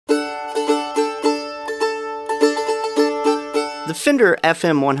The Fender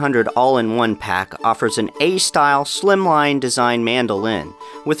FM 100 all-in-one pack offers an A-style slimline design mandolin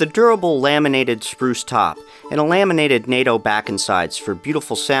with a durable laminated spruce top and a laminated nato back and sides for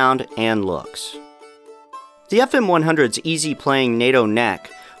beautiful sound and looks. The FM 100's easy-playing nato neck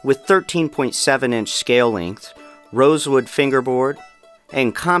with 13.7-inch scale length, rosewood fingerboard,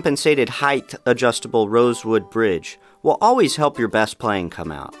 and compensated height adjustable rosewood bridge will always help your best playing come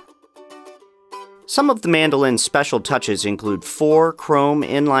out. Some of the mandolin's special touches include 4 chrome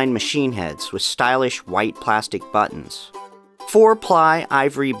inline machine heads with stylish white plastic buttons, 4-ply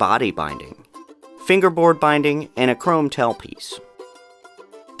ivory body binding, fingerboard binding, and a chrome tailpiece.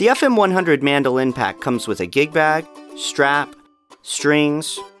 The FM 100 mandolin pack comes with a gig bag, strap,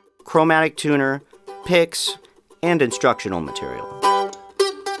 strings, chromatic tuner, picks, and instructional material.